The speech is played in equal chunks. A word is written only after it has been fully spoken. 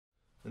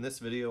In this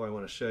video I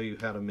want to show you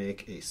how to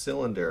make a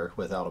cylinder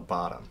without a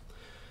bottom.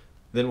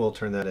 Then we'll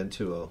turn that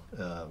into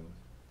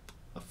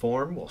a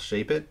form, we'll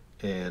shape it,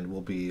 and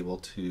we'll be able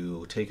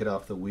to take it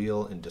off the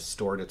wheel and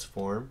distort its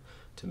form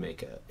to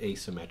make an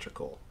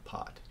asymmetrical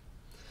pot.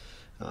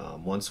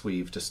 Once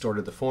we've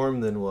distorted the form,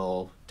 then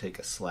we'll take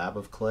a slab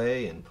of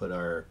clay and put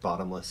our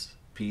bottomless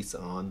piece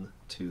on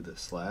to the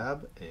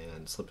slab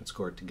and slip and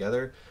score it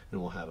together,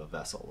 and we'll have a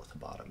vessel with a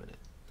bottom in it.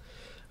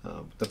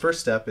 The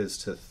first step is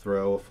to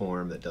throw a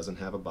form that doesn't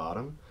have a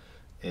bottom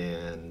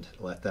and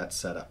let that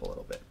set up a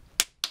little bit.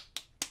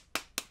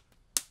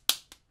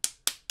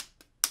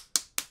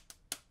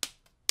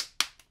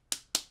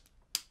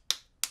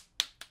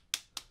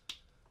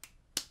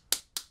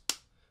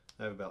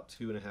 I have about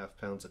 2.5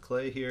 pounds of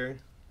clay here,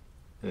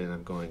 and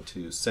I'm going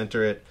to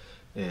center it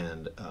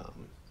and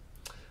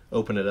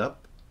open it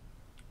up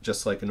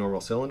just like a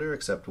normal cylinder,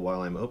 except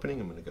while I'm opening,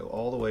 I'm going to go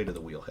all the way to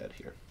the wheel head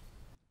here.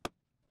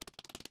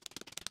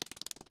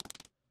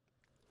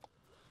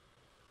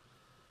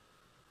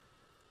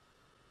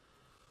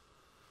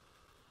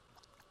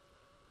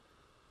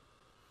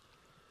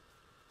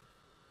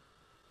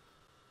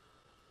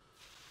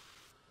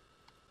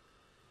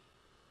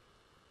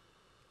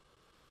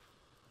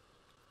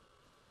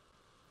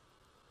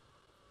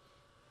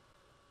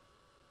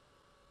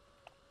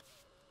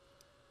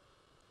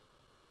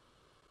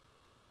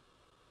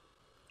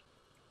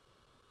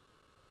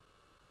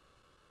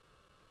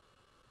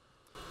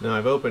 Now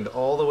I've opened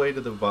all the way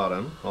to the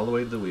bottom, all the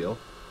way to the wheel.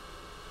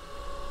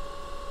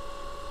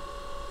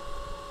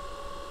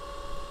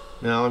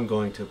 Now I'm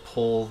going to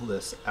pull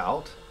this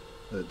out,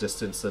 the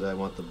distance that I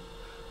want the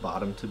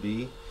bottom to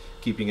be,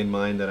 keeping in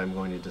mind that I'm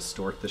going to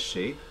distort the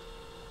shape.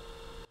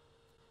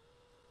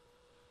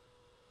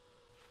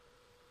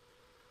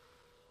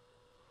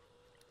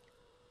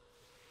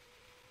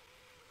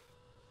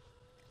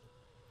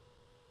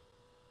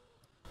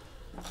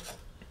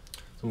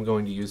 So I'm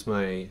going to use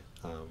my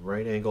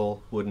right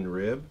angle wooden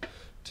rib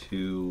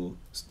to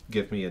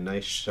give me a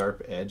nice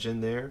sharp edge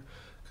in there,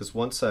 because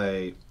once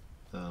I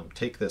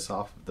take this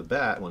off of the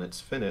bat, when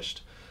it's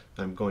finished,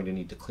 I'm going to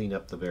need to clean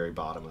up the very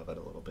bottom of it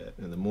a little bit,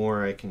 and the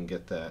more I can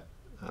get that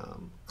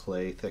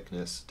clay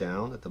thickness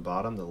down at the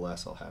bottom, the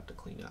less I'll have to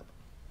clean up.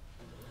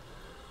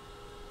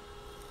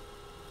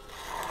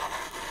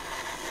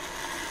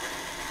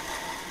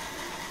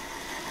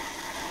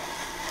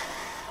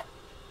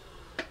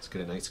 Let's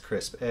get a nice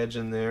crisp edge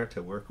in there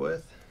to work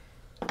with.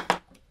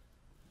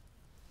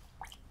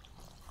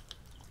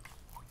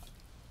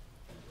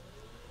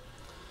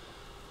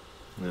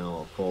 Now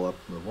I'll pull up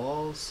the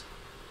walls.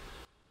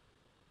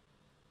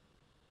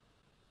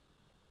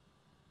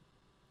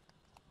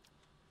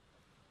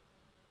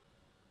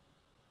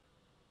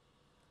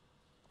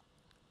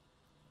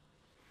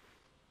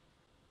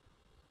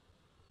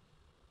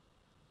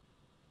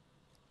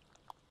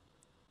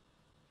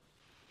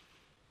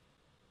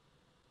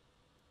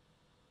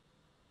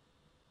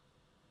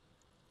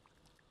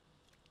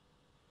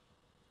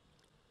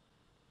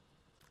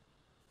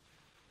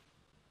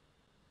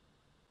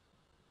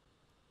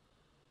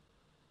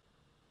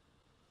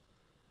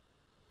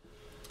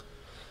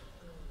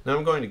 Now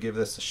I'm going to give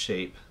this a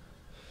shape,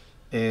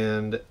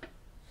 and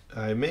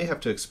I may have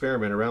to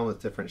experiment around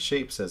with different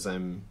shapes as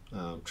I'm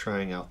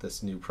trying out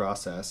this new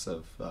process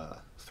of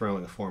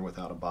throwing a form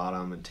without a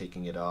bottom and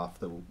taking it off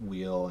the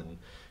wheel and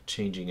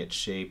changing its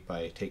shape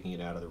by taking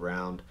it out of the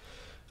round.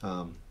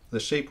 The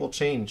shape will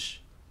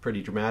change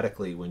pretty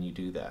dramatically when you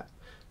do that,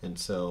 and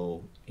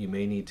so you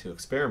may need to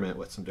experiment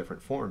with some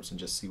different forms and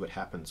just see what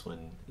happens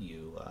when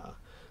you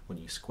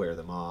square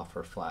them off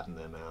or flatten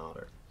them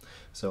out.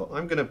 So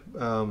I'm going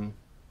to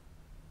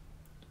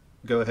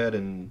go ahead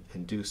and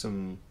do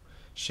some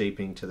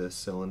shaping to this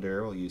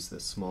cylinder. I'll use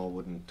this small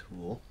wooden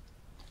tool.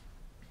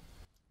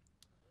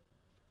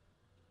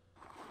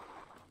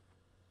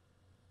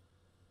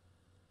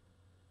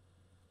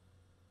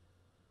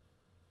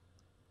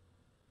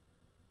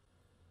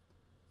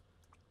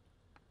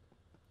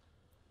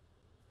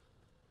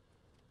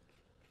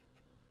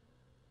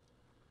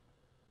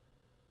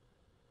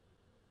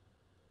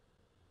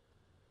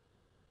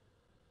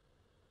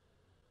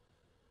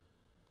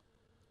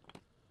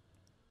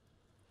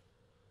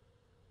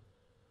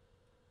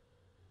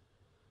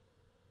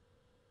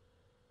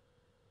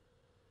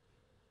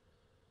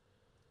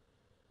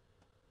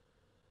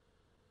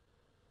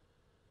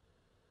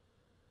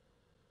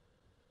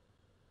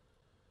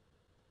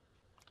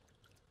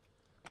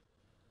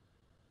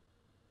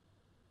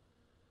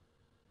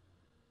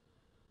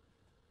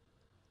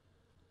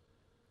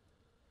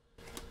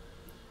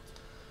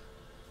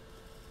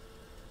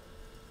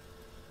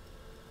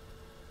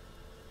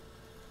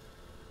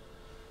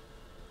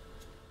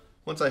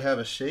 Once I have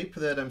a shape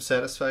that I'm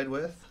satisfied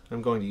with,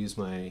 I'm going to use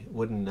my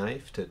wooden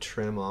knife to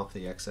trim off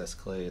the excess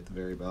clay at the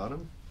very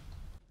bottom.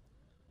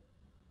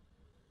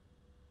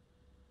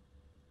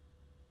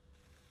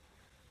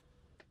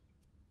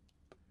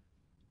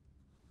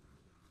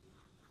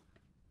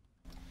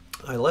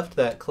 I left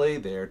that clay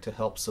there to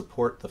help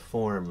support the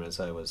form as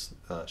I was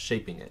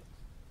shaping it.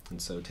 And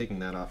so taking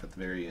that off at the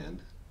very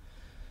end,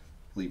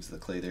 leaves the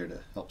clay there to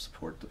help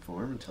support the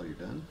form until you're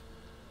done.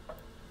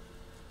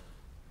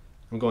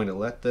 I'm going to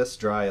let this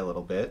dry a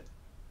little bit,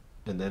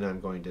 and then I'm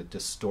going to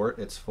distort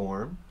its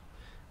form.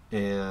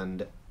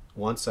 And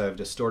once I've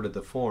distorted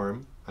the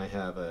form, I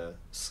have a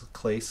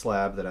clay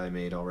slab that I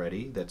made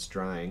already that's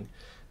drying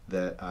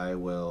that I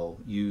will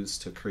use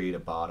to create a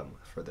bottom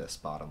for this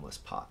bottomless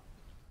pot.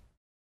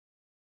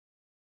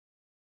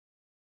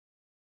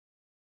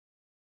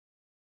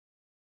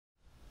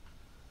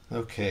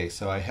 Okay,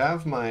 so I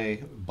have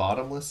my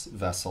bottomless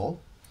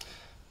vessel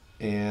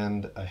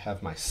and I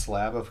have my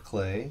slab of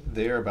clay.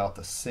 They're about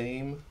the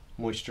same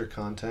moisture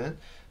content.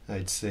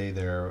 I'd say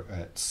they're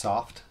at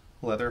soft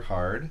leather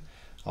hard.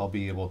 I'll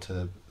be able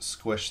to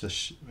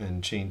squish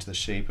and change the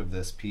shape of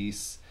this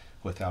piece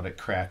without it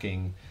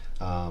cracking,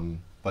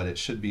 but it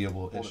should be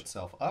able to hold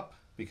itself up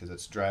because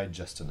it's dried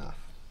just enough.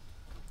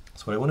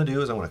 So what I want to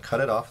do is I want to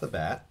cut it off the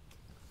bat.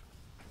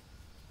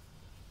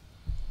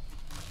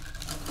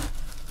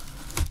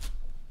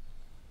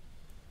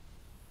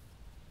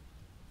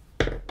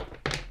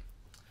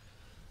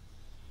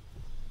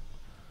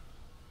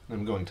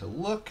 I'm going to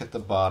look at the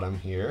bottom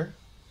here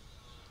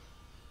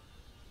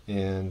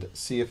and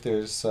see if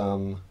there's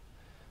some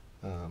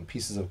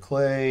pieces of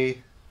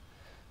clay,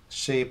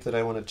 shape that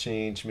I want to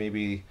change.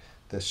 Maybe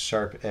this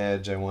sharp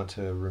edge I want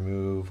to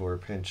remove or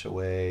pinch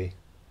away.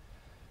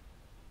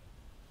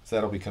 So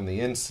that'll become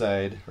the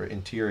inside or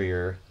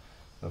interior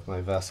of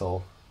my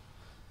vessel,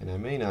 and I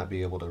may not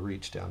be able to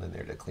reach down in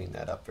there to clean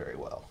that up very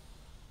well.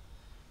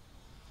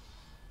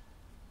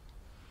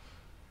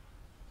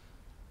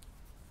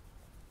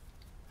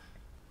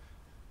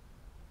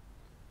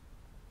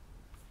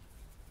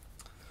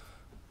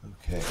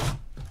 Okay.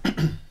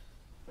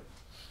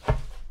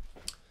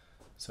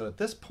 So at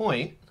this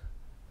point,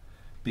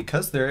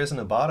 because there isn't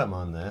a bottom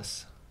on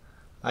this,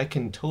 I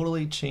can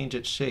totally change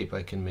its shape.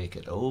 I can make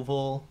it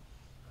oval.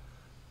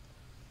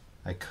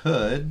 I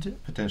could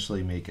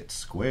potentially make it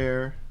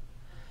square.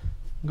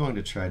 I'm going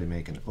to try to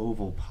make an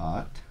oval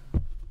pot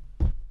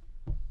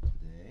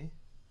today.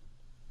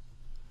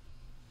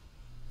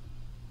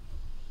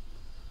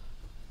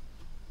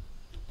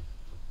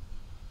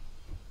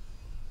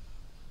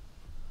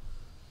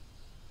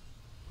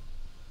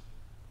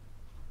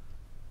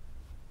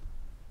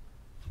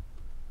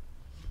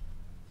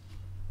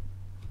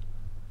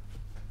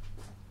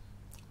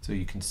 So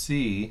you can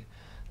see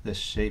this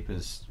shape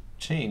has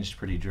changed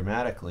pretty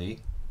dramatically,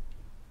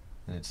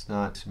 and it's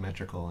not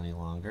symmetrical any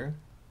longer.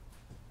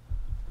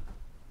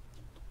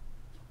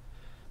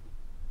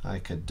 I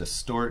could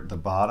distort the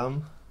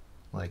bottom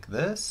like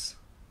this.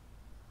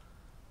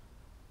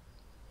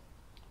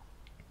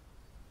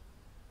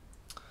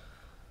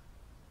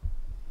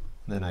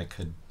 Then I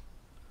could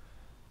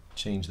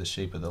change the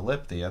shape of the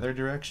lip the other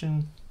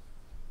direction.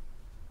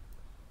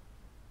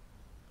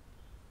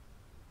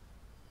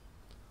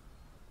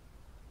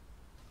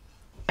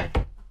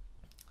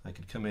 I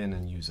could come in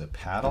and use a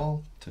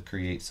paddle to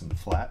create some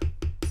flat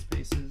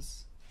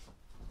spaces.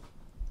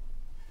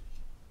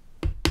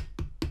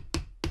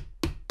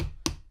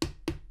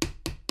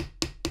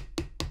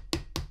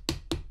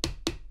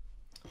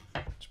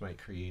 Which might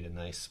create a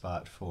nice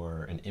spot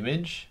for an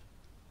image.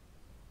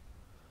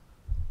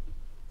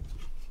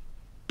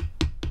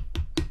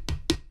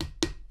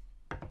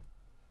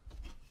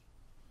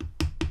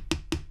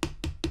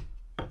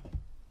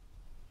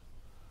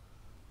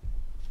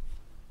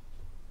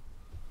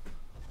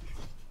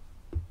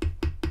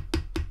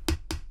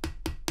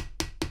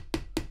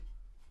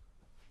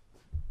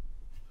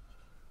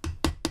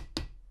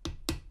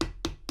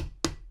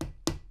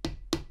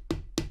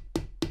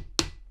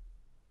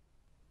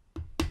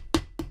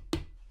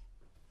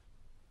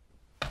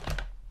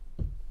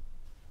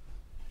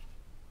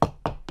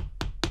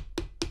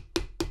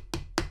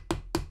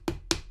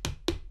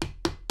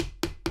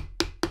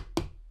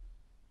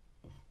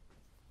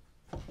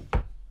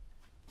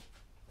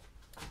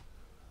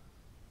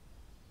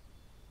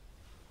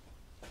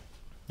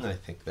 I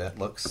think that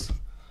looks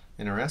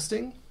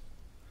interesting.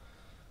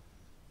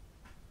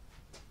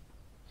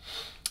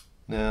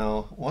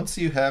 Now, once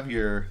you have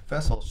your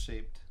vessel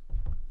shaped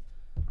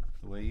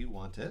the way you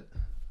want it,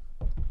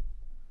 I'm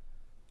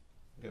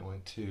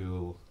going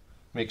to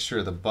make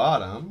sure the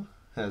bottom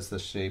has the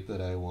shape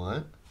that I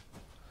want.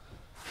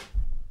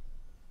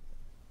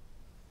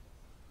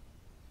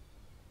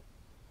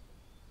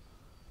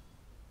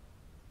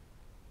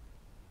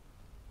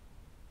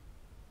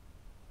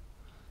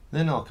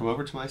 Then I'll come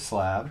over to my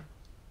slab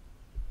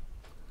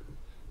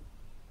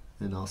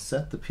and I'll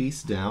set the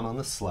piece down on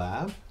the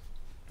slab.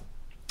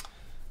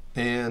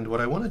 And what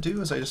I want to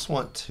do is I just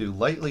want to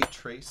lightly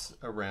trace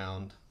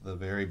around the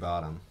very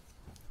bottom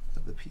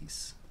of the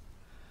piece.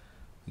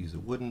 Use a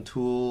wooden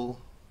tool,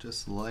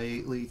 just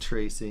lightly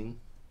tracing.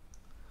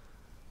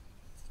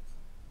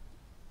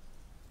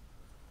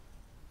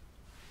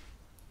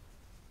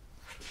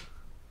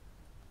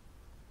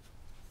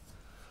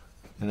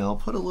 And I'll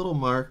put a little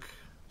mark,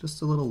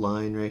 just a little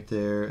line right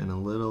there and a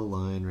little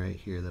line right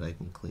here that I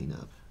can clean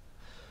up.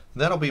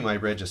 That'll be my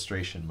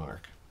registration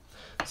mark.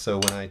 So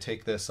when I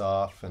take this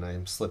off and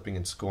I'm slipping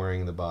and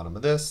scoring the bottom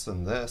of this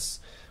and this,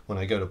 when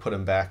I go to put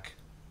them back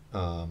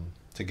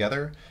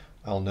together,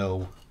 I'll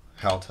know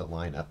how to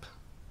line up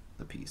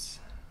the piece.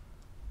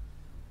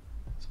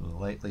 So we'll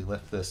lightly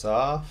lift this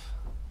off,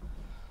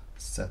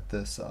 set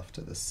this off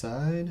to the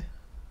side.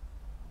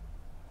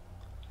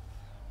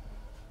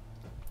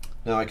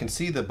 Now I can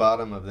see the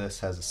bottom of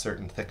this has a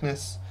certain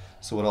thickness,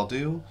 so what I'll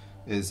do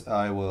is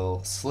I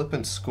will slip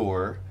and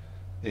score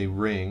a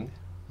ring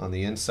on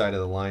the inside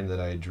of the line that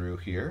I drew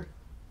here,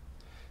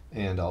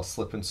 and I'll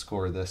slip and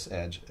score this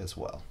edge as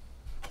well.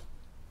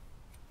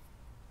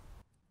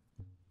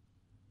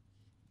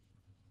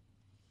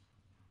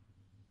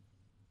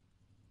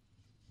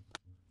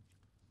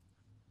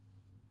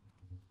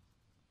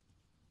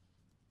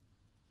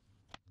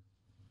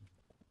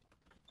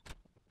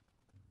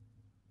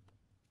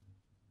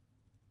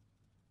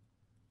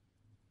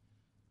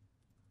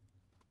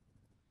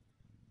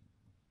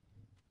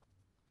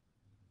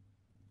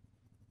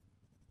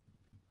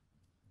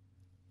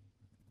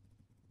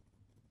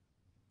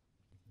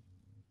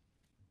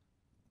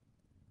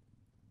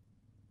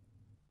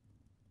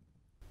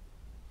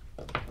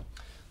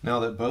 Now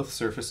that both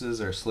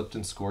surfaces are slipped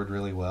and scored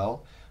really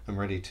well, I'm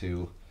ready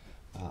to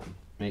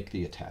make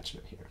the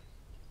attachment here.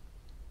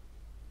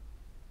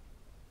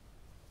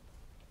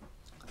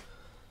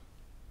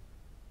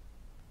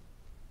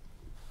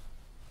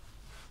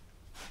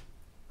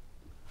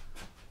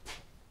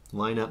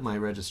 Line up my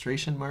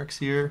registration marks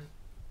here,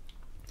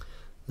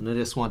 and I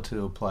just want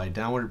to apply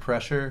downward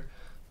pressure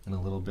and a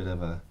little bit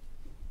of a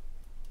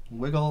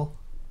wiggle.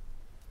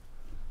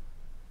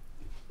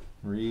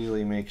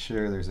 Really make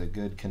sure there's a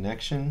good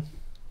connection.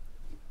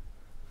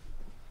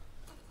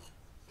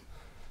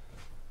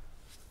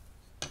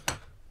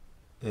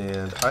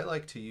 And I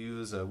like to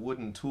use a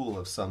wooden tool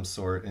of some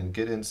sort and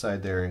get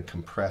inside there and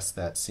compress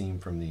that seam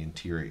from the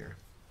interior.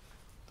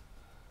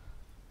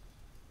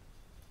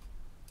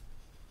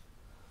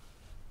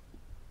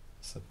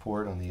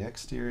 Support on the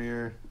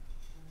exterior.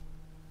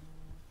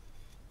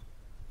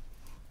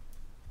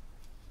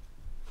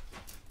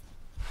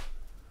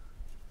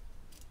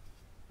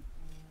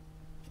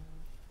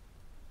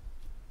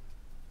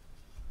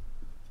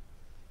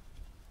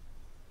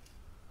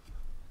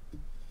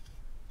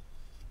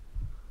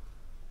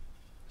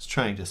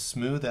 Trying to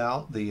smooth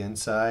out the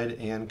inside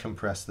and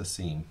compress the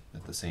seam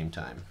at the same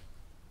time.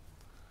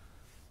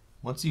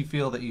 Once you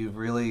feel that you've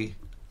really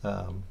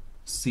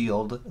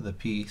sealed the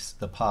piece,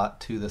 the pot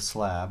to the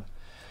slab,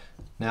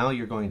 now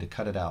you're going to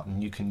cut it out,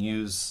 and you can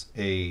use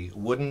a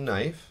wooden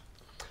knife.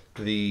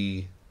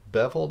 The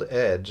beveled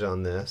edge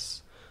on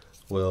this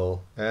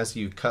will, as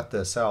you cut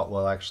this out,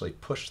 will actually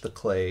push the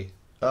clay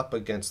up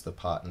against the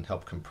pot and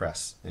help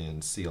compress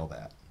and seal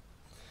that.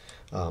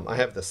 I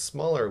have the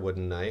smaller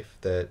wooden knife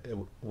that it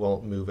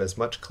won't move as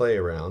much clay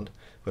around,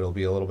 but it'll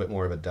be a little bit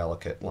more of a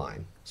delicate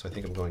line. So I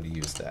think I'm going to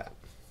use that.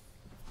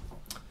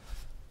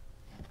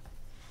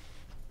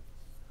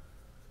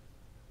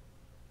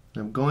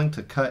 I'm going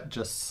to cut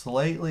just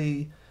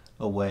slightly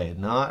away,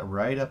 not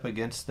right up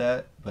against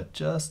that, but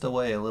just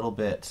away a little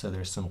bit so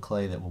there's some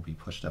clay that will be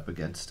pushed up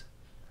against.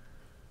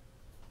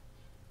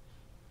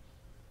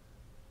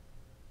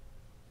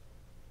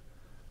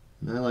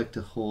 And I like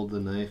to hold the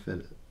knife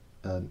at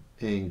an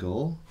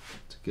angle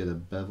to get a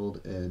beveled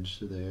edge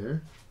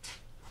there.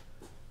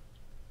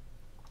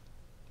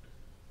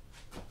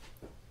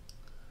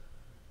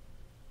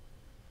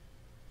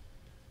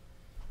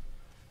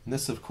 And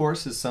this, of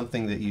course, is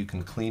something that you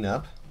can clean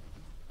up.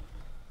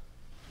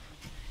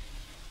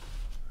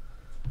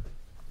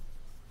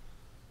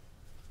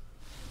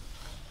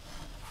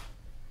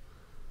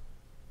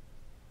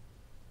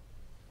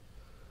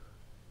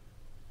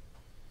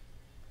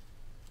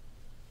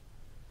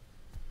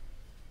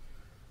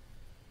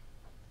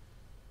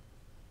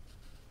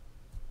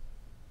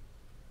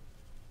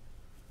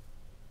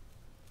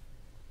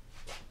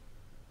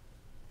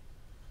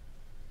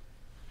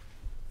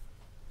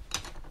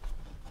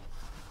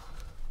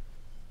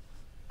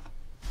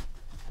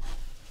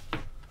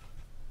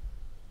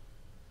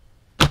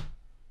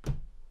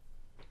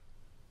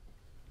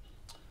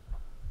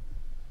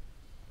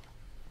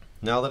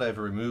 Now that I've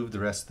removed the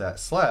rest of that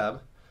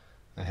slab,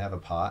 I have a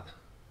pot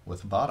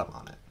with a bottom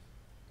on it.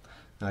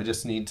 Now I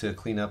just need to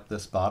clean up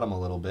this bottom a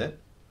little bit,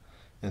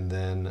 and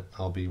then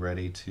I'll be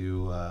ready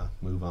to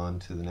move on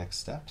to the next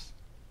steps.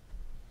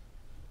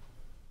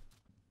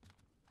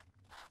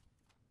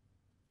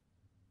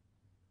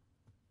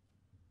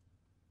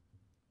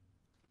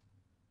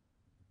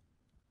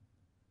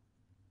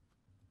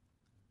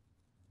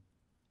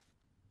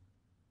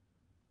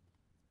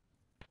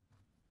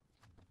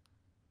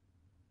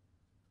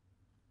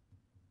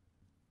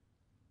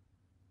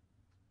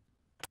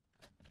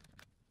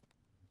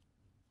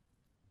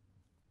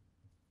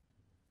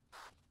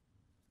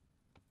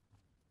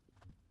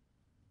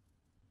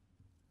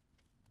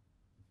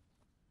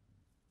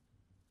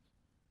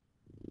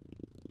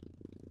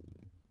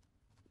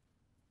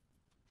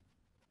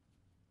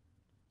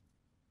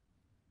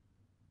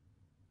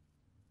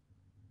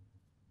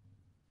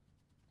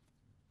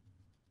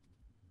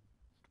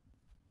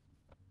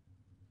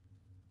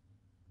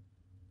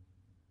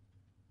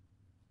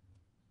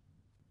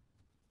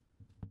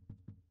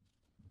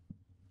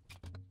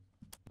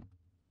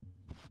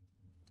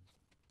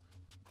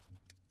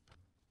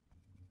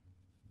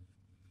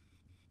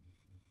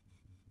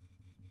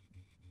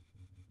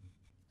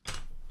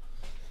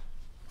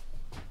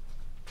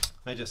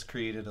 I just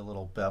created a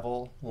little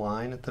bevel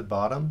line at the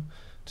bottom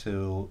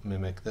to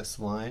mimic this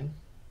line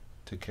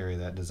to carry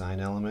that design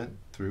element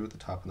through the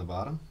top and the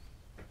bottom.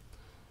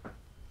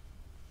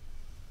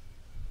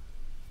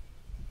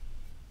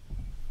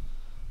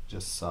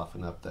 Just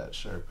soften up that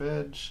sharp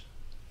edge.